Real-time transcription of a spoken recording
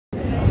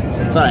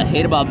That's what I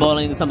hate about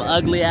bowling, some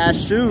ugly ass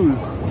shoes.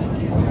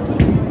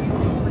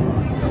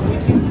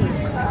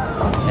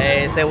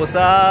 Hey, say what's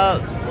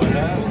up. What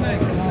up?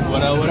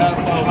 What up, what up?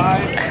 So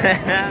high.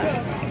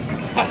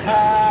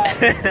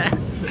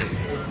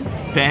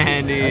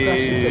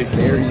 Pandy.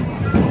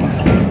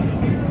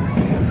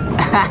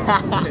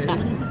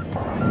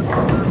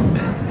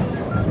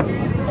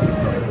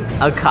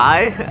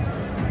 Akai?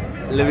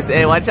 Let me say,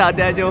 hey, watch out,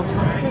 Daniel.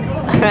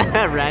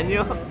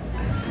 Raniel.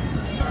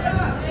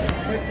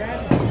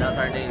 That's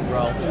our name,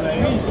 bro.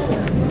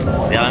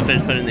 We haven't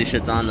finished putting these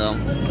shits on though.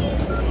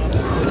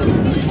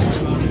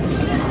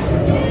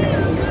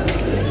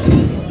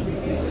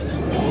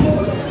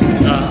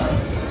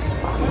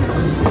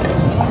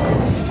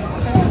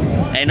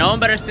 Hey, no one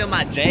better steal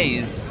my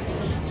J's.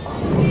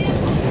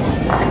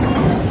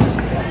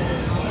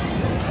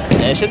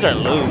 Yeah, shits are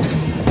loose.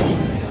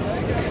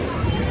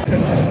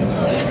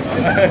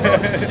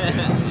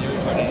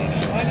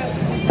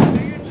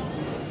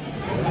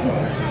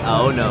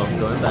 Oh no,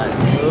 going back.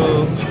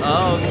 Ooh.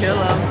 Oh, kill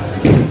him.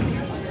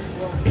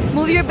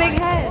 Move your big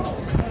head.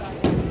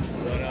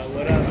 What up,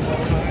 what up?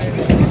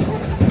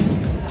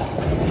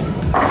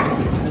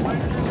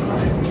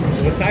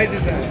 What size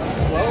is that?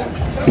 12?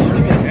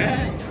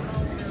 Yeah.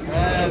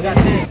 Got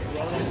this.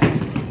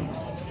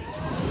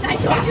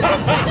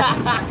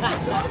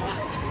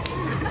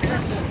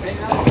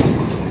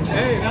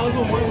 Hey, that was a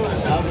warm one.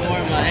 That was a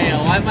warm one. Hey,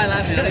 why am I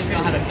laughing? I don't even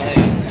know how to play.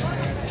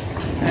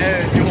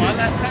 Hey, you won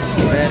last time?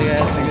 Yeah,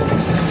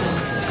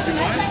 You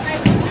won?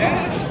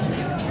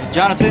 Yeah.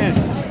 Jonathan. I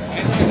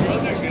know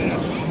girls are good.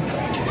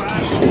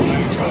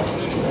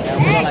 Yeah,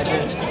 we'll go like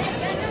this.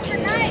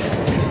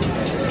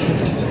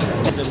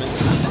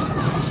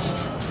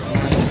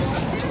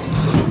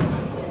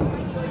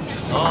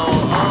 Oh.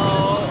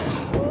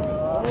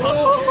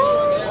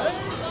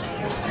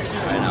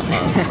 Right now,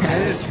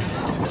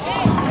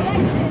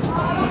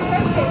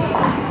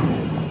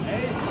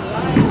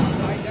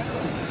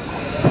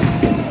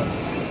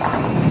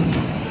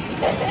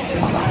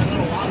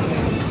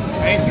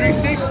 Hey,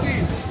 360.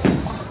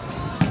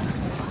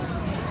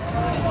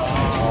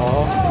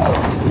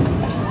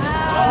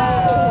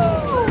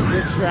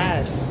 you're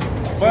trash.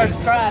 First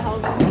try,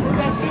 homie. I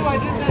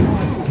did that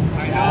too. I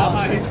know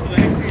how he's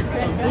playing.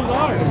 Who's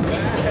hard?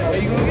 Are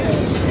you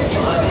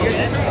gonna get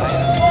it?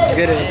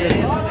 Get it.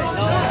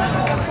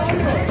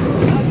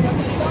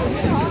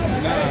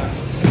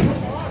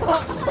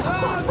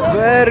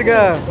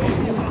 Verga.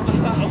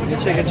 Good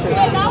shit.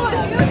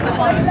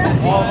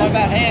 Oh, my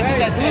bad. Hey, I did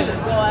that too.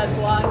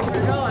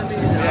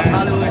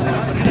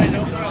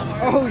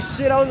 Oh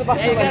shit, I was about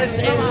to like...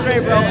 Aim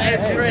straight, bro.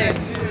 Aim straight.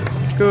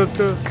 It's cool, it's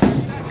cool.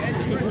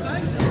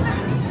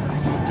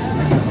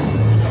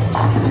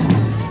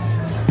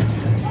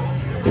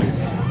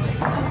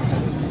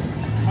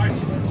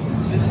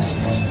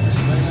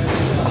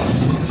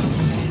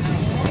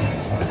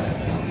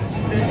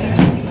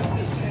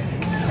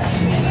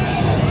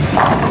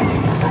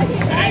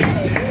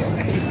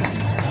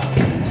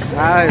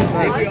 Nice,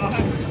 nice.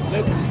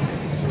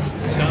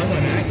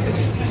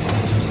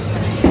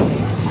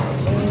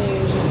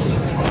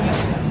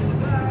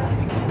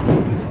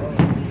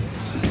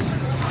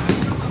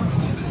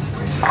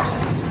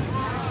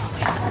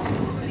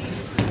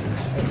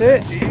 That's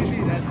it.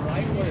 Easy, that's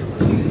light work.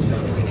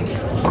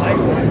 Light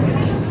work.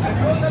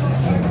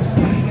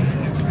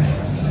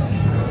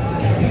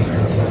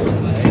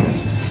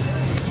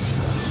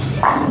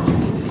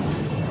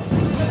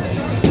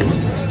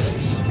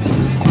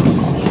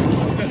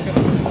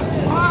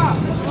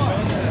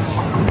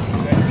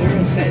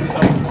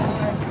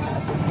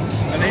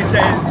 And they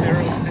say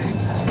 0-6.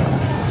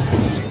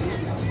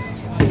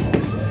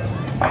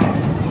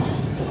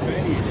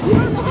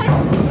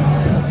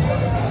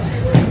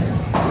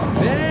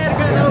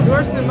 That was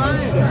worse than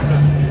mine.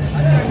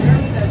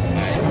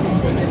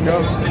 Go.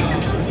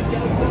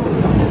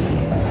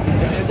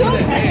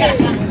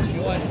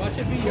 Watch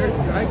it be your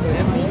strike.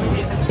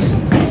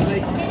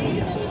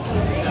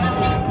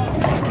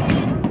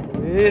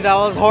 Dude, that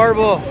was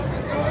horrible.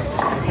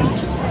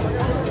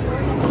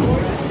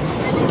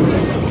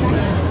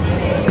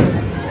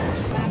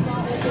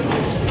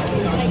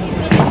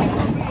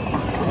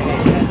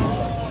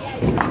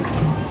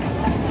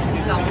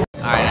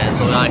 Alright guys,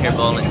 so we're out here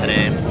bowling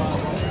today.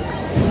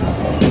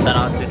 Shout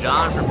out to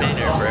John for paying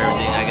her for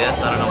everything, I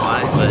guess. I don't know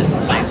why, but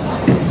thanks.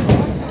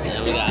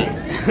 And we got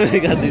we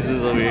got these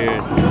dudes over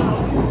here.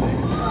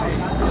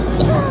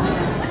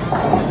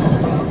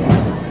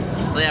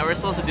 So yeah, we were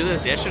supposed to do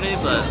this yesterday,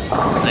 but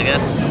I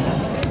guess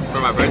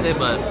for my birthday,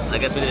 but I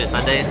guess we did it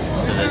Sunday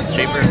because it's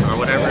cheaper or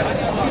whatever.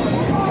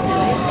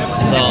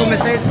 So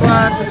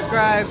subscribe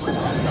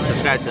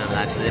to them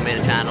actually. They made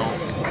a channel,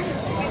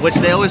 which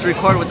they always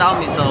record without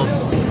me, so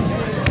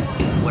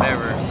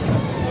whatever.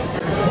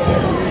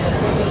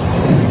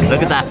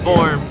 Look at that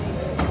form.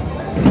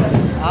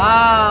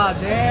 Ah,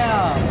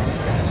 damn.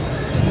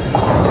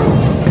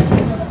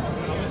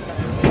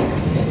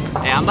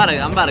 Hey, I'm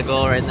about to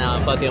go right now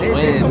and fucking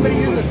win. Somebody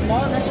use the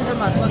small, that shit hurt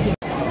my fucking...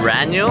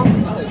 Raniel?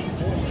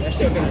 That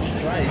shit gonna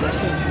try.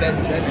 That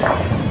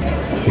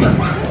shit Well,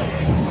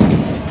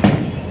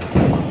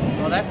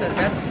 that's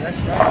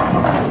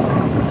right.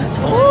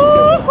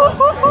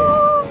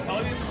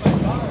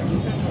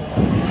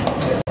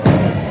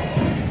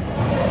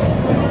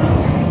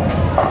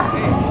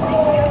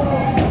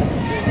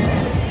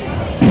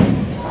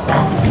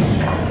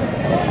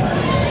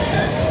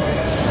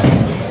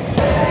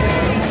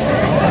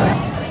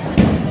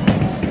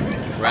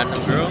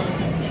 Random girl.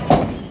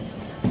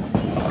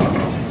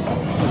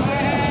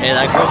 Hey,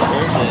 that girl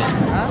curved it.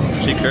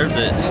 Huh? She curved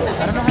it.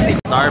 I don't know how they.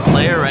 Star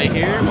player right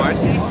here,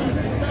 Marcy.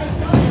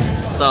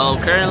 So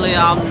currently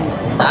I'm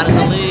not in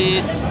the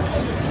lead.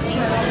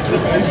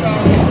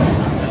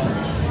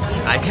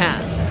 I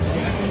can't.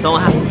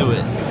 Someone has to do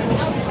it.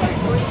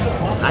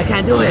 I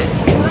can't do it.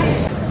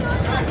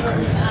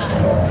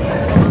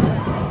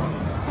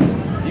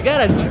 You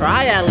gotta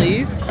try at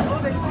least.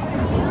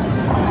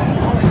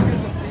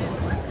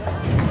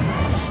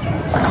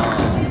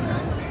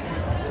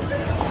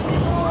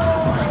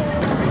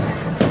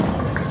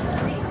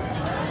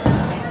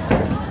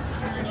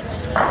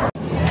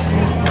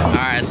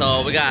 Alright,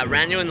 so we got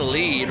Randy in the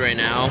lead right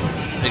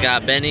now. We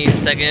got Benny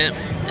in second,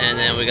 and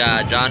then we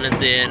got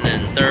Jonathan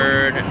in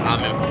third.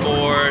 I'm in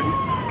fourth.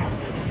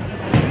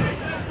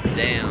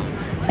 Damn.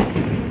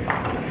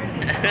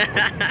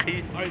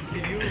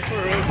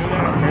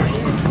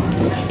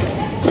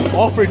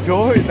 Oh, for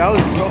Joy? That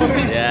was Joy?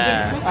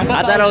 Yeah. I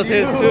thought it was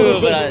his too,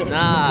 but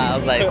nah. I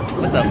was like,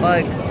 what the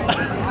fuck?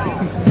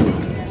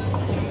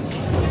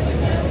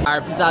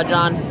 Alright, peace out,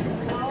 John.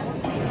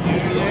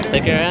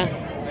 Take care, man.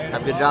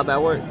 Have a good job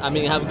at work. I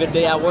mean, have a good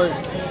day at work.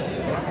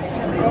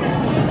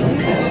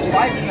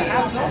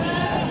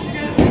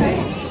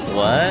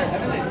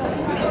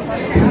 What?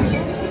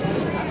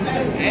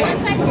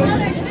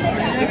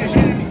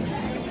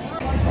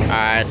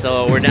 Alright,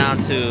 so we're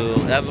down to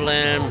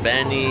Evelyn,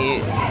 Benny,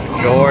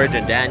 George,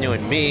 and Daniel,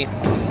 and me.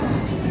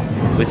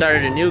 We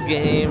started a new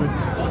game.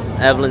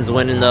 Evelyn's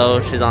winning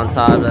though. She's on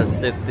top. That's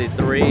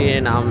 63,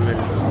 and I'm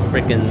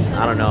freaking,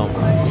 I don't know.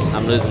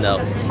 I'm losing though.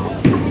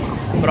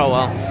 But oh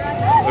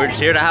well. We're just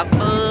here to have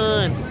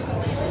fun.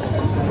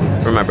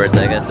 For my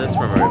birthday, I guess. This is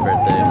for my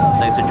birthday.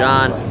 Thanks to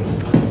John.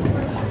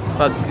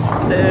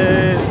 Fuck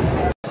it.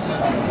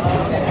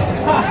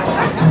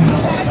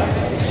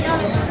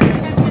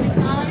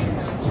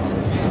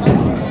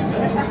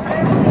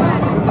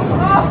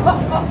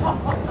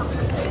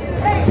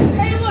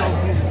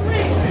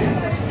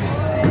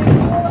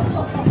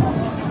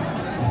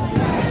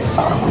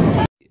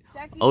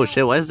 Oh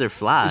shit, why is there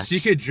flash? She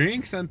could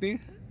drink something.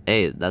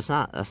 Hey, that's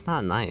not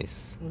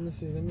nice. Let me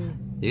see,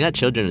 You got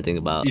children to think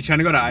about. You trying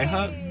to go to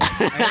IHOP?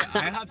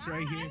 IHOP's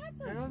right here.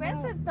 That's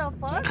expensive, the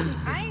fuck?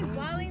 I ain't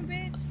balling,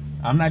 bitch.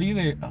 I'm not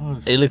either. Oh,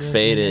 It look shit.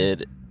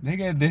 faded.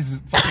 Nigga, this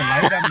fucking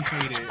light got me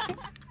faded.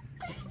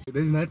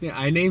 There's nothing.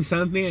 I name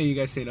something and you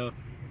guys say no.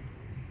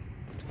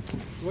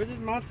 Where's this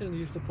mountain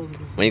you're supposed to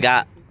be saying? When you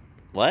got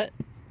what?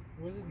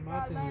 Where's this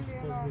mountain you're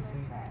supposed to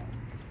be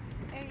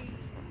saying?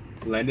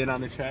 Landed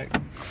on the track.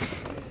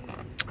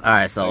 All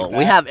right, so Like we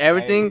that? have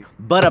everything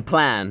but a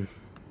plan.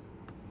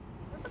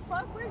 What the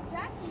fuck? Where's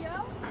Jackie,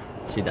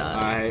 yo? She died.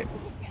 Alright.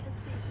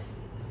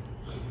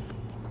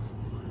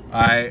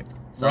 Alright.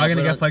 So We're all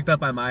gonna put get a- fucked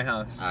up at my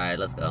house. All right,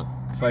 let's go.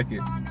 Fuck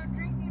it.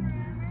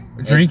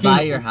 It's Drinking.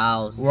 by your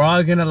house. We're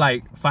all gonna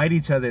like fight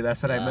each other.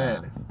 That's what I Yeah.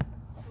 meant.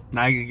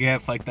 Now you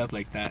get fucked up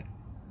like that.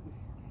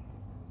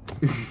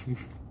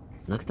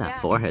 Look at that Yeah.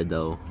 forehead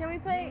though. Can we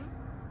play?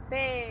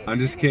 Babe. I'm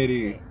just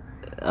kidding.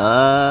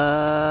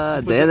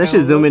 Damn, they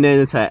should zoom in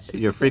into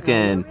your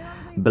freaking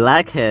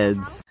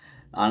blackheads.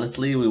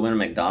 Honestly, we went to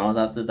McDonald's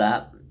after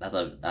that.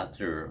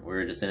 After we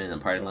were just sitting in the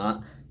parking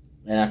lot,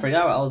 and I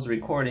forgot I was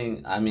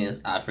recording. I mean,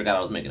 I forgot I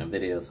was making a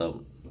video,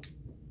 so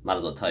might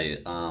as well tell you.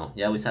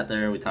 Yeah, we sat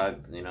there, we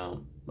talked, you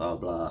know, blah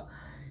blah.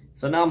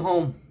 So now I'm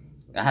home.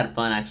 I had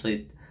fun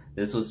actually.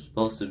 This was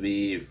supposed to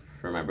be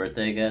for my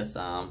birthday, I guess.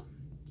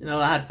 You know,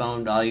 I had fun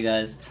with all you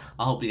guys.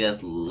 I hope you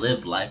guys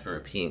live life and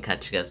repeat, and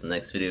catch you guys in the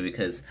next video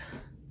because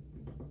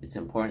it's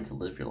important to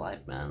live your life,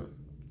 man.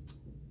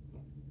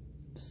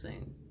 Just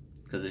saying.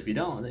 Because if you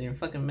don't, then you're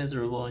fucking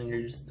miserable and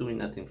you're just doing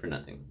nothing for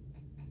nothing.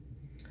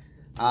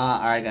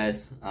 Alright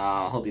guys,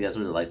 I hope you guys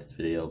really like this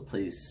video.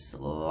 Please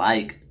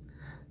like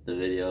the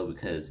video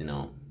because, you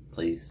know,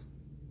 please,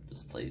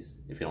 just please.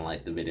 If you don't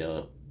like the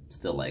video,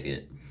 still like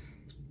it.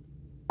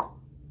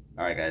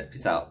 Alright guys,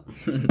 peace out.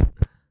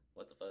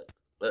 What the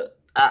fuck?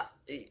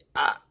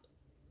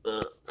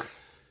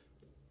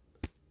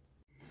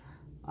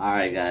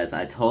 Alright guys,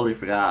 I totally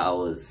forgot I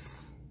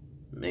was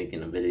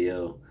making a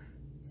video,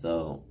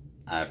 so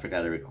I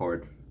forgot to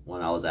record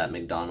when I was at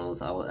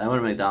McDonald's. I went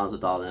to McDonald's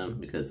with all of them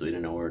because we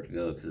didn't know where to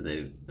go because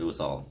it was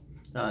all,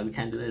 oh, we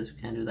can't do this,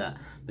 we can't do that.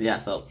 But yeah,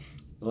 so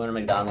we went to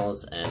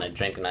McDonald's and I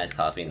drank a nice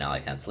coffee. Now I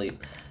can't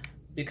sleep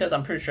because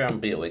I'm pretty sure I'm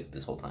gonna be awake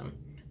this whole time.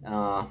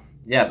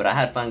 Yeah, but I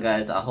had fun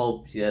guys. I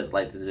hope you guys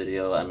liked this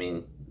video. I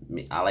mean,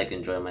 I like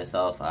enjoying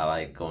myself. I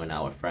like going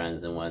out with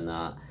friends and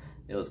whatnot.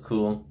 It was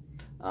cool.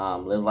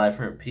 Live life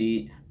and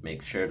repeat.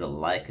 Make sure to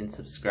like and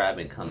subscribe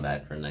and come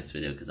back for the next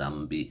video because I'm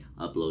going to be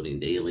uploading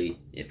daily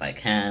if I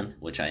can,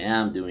 which I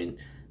am doing.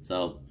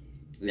 So,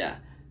 yeah.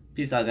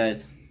 Peace out,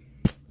 guys.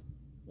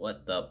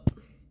 What the?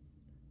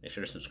 Make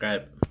sure to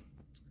subscribe.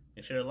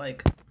 Make sure to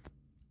like.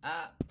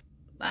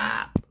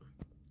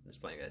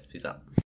 Just playing, guys. Peace out.